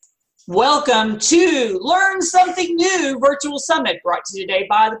Welcome to Learn Something New Virtual Summit, brought to you today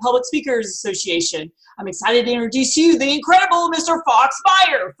by the Public Speakers Association. I'm excited to introduce you the incredible Mr. Fox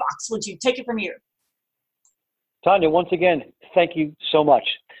Beyer. Fox, would you take it from here? Tanya, once again, thank you so much.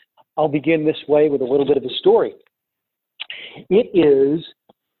 I'll begin this way with a little bit of a story. It is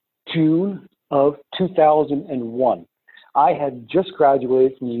June of 2001. I had just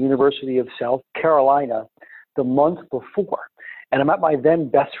graduated from the University of South Carolina the month before, and I'm at my then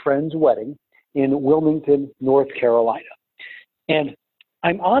best friend's wedding in Wilmington, North Carolina. And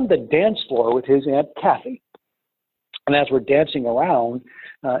I'm on the dance floor with his Aunt Kathy. And as we're dancing around,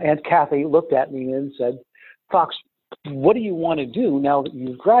 Aunt Kathy looked at me and said, "Fox, what do you want to do now that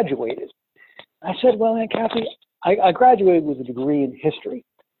you've graduated?" I said, "Well, Aunt Kathy, I graduated with a degree in history,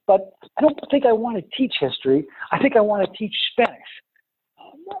 but I don't think I want to teach history. I think I want to teach Spanish."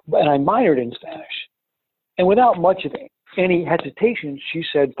 And I minored in Spanish. And without much of any hesitation, she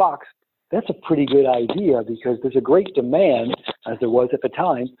said, "Fox, that's a pretty good idea because there's a great demand, as there was at the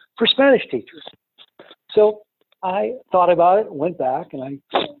time, for Spanish teachers." So I thought about it, went back, and I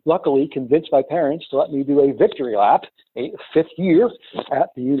luckily convinced my parents to let me do a victory lap, a fifth year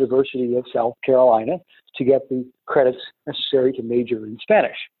at the University of South Carolina, to get the credits necessary to major in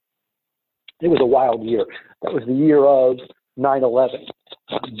Spanish. It was a wild year. That was the year of 9/11.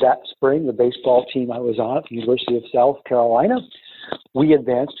 That spring, the baseball team I was on at the University of South Carolina, we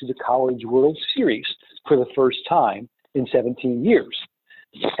advanced to the College World Series for the first time in 17 years.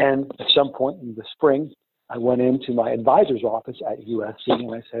 And at some point in the spring, I went into my advisor's office at USC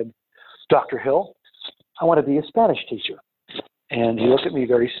and I said, "Dr. Hill, I want to be a Spanish teacher." And he looked at me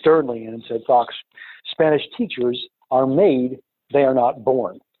very sternly and said, "Fox, Spanish teachers are made, they are not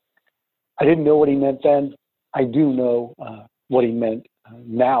born." I didn't know what he meant then. I do know what he meant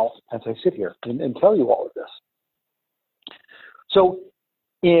now as I sit here and tell you all of this. So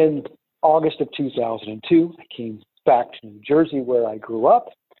in August of 2002, I came back to New Jersey where I grew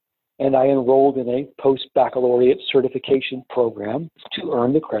up, and I enrolled in a post-baccalaureate certification program to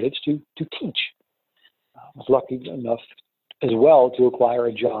earn the credits to teach. I was lucky enough as well to acquire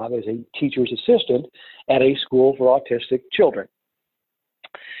a job as a teacher's assistant at a school for autistic children.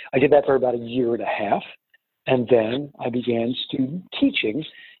 I did that for about a year and a half. And then I began student teaching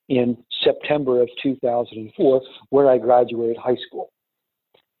in September of 2004, where I graduated high school.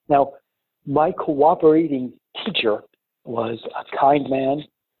 Now, my cooperating teacher was a kind man,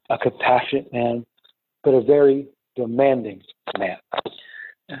 a compassionate man, but a very demanding man.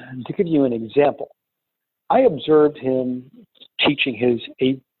 And to give you an example, I observed him teaching his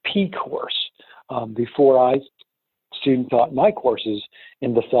AP course before I student taught my courses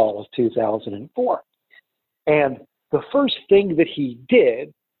in the fall of 2004. And the first thing that he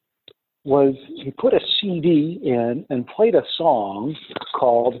did was he put a CD in and played a song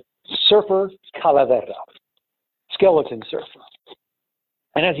called Surfer Calavera, Skeleton Surfer.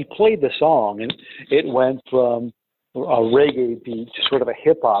 And as he played the song, and it went from a reggae beat to sort of a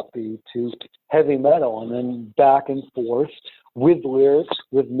hip-hop beat to heavy metal, and then back and forth with lyrics,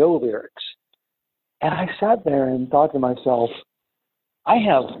 with no lyrics. And I sat there and thought to myself, I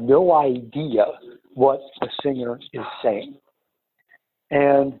have no idea what the singer is saying.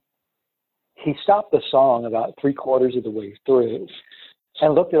 And he stopped the song about 3/4 of the way through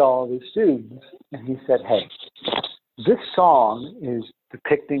and looked at all of his students and he said, "Hey, this song is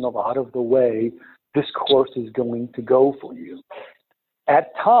depicting a lot of the way this course is going to go for you.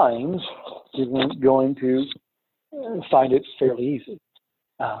 At times, you're going to find it fairly easy.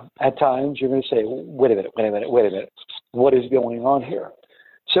 At times, you're going to say, wait a minute, what is going on here?"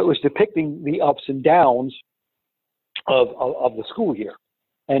 So it was depicting the ups and downs of the school year.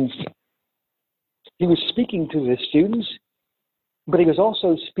 And he was speaking to his students, but he was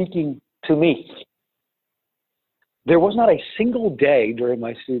also speaking to me. There was not a single day during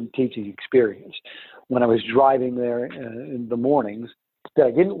my student teaching experience when I was driving there in the mornings that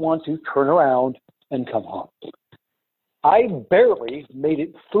I didn't want to turn around and come home. I barely made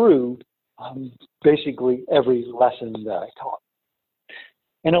it through basically every lesson that I taught.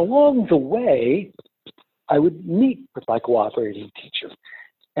 And along the way, I would meet with my cooperating teacher.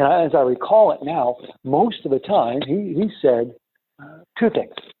 And as I recall it now, most of the time, he said two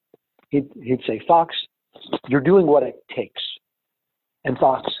things. He'd say, "Fox, you're doing what it takes. And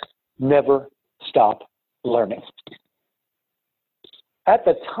Fox, never stop learning." At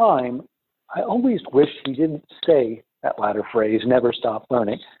the time, I always wished he didn't say that latter phrase, "never stop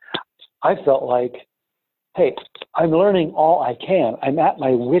learning." I felt like, hey, I'm learning all I can. I'm at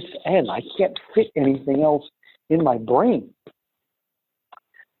my wit's end. I can't fit anything else in my brain.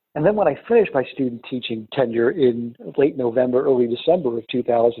 And then when I finished my student teaching tenure in late November, early December of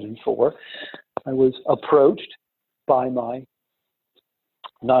 2004, I was approached by my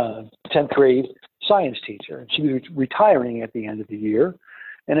 10th grade science teacher. And she was retiring at the end of the year.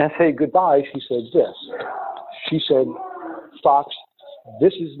 And as I said goodbye, she said this. She said, Fox,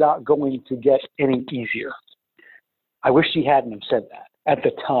 this is not going to get any easier. I wish she hadn't have said that at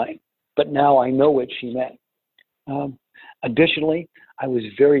the time, but now I know what she meant. Additionally, I was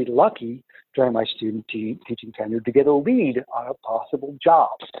very lucky during my student teaching tenure to get a lead on a possible job.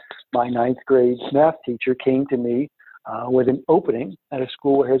 My 9th grade math teacher came to me with an opening at a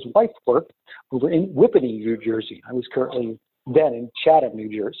school where his wife worked over in Whippany, New Jersey. I was currently then in Chatham, New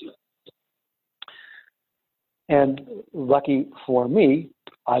Jersey. And lucky for me,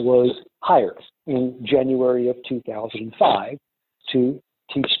 I was hired in January of 2005 to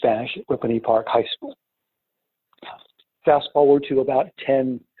teach Spanish at Whippany Park High School. Fast forward to about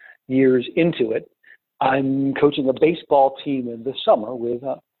 10 years into it, I'm coaching a baseball team in the summer with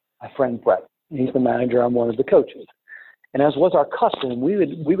my friend Brett. He's the manager, I'm one of the coaches. And as was our custom, we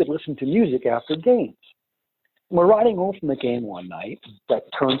would listen to music after games. And we're riding home from the game one night. Brett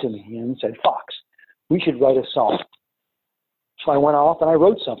turned to me and said, Fox, we should write a song. So I went off and I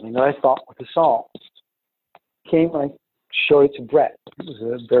wrote something that I thought was a song. Came and I showed it to Brett. It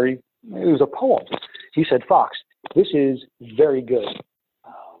was a poem. He said, Fox, this is very good.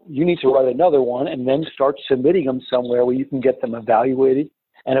 You need to write another one and then start submitting them somewhere where you can get them evaluated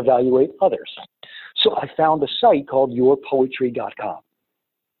and evaluate others. So I found a site called yourpoetry.com.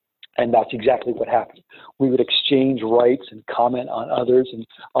 And that's exactly what happened. We would exchange rights and comment on others, and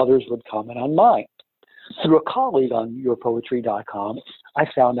others would comment on mine. Through a colleague on yourpoetry.com, I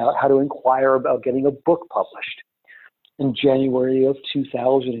found out how to inquire about getting a book published. In January of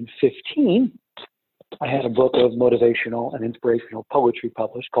 2015, I had a book of motivational and inspirational poetry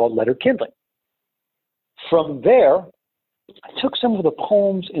published called Letter Kindling. From there, I took some of the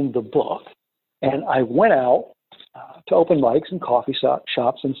poems in the book and I went out to open mics and coffee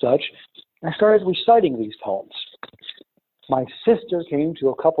shops and such, and I started reciting these poems. My sister came to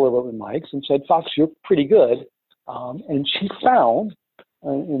a couple of open mics and said, Fox, you're pretty good. And she found in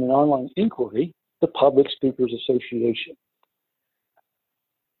an online inquiry the Public Speakers Association.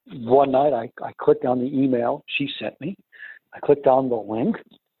 One night I clicked on the email she sent me. I clicked on the link.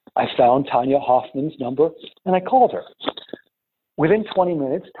 I found Tanya Hoffman's number and I called her. Within 20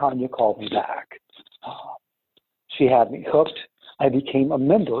 minutes, Tanya called me back. She had me hooked. I became a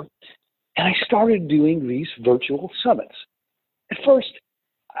member and I started doing these virtual summits. At first,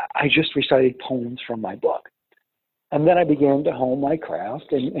 I just recited poems from my book. And then I began to hone my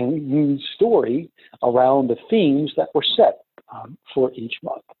craft and use story around the themes that were set for each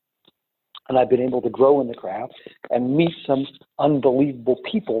month. And I've been able to grow in the craft and meet some unbelievable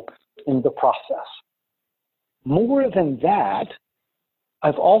people in the process. More than that,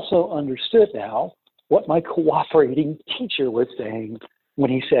 I've also understood now what my cooperating teacher was saying when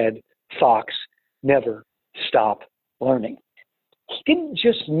he said, Fox, never stop learning. He didn't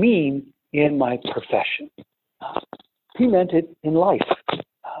just mean in my profession. He meant it in life.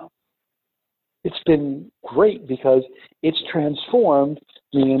 It's been great because it's transformed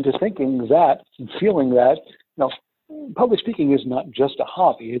me into thinking that and feeling that, public speaking is not just a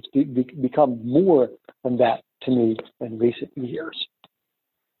hobby. It's become more than that to me in recent years.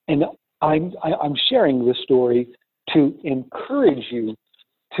 And I'm sharing this story to encourage you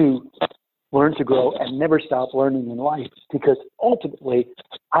to learn to grow and never stop learning in life, because ultimately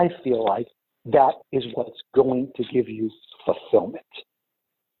I feel like that is what's going to give you fulfillment.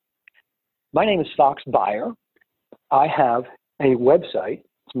 My name is Fox Beyer. I have a website.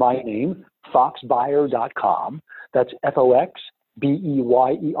 It's my name, foxbeyer.com. That's FOXBEYER.com.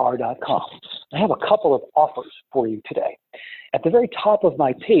 I have a couple of offers for you today. At the very top of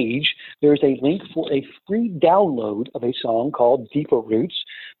my page, there's a link for a free download of a song called Deeper Roots,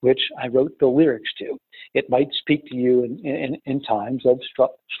 which I wrote the lyrics to. It might speak to you in times of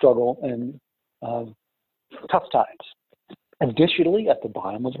struggle and tough times. Additionally, at the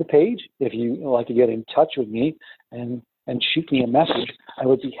bottom of the page, if you would like to get in touch with me and shoot me a message, I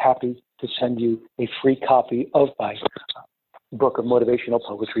would be happy to send you a free copy of my book of motivational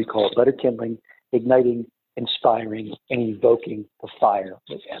poetry called Letter Kindling, Igniting, Inspiring, and Evoking the Fire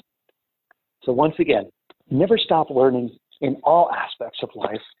Within. So once again, never stop learning in all aspects of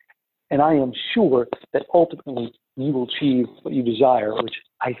life, and I am sure that ultimately you will achieve what you desire, which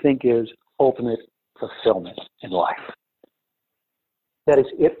I think is ultimate fulfillment in life. That is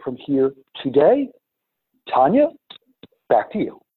it from here today. Tanya, back to you.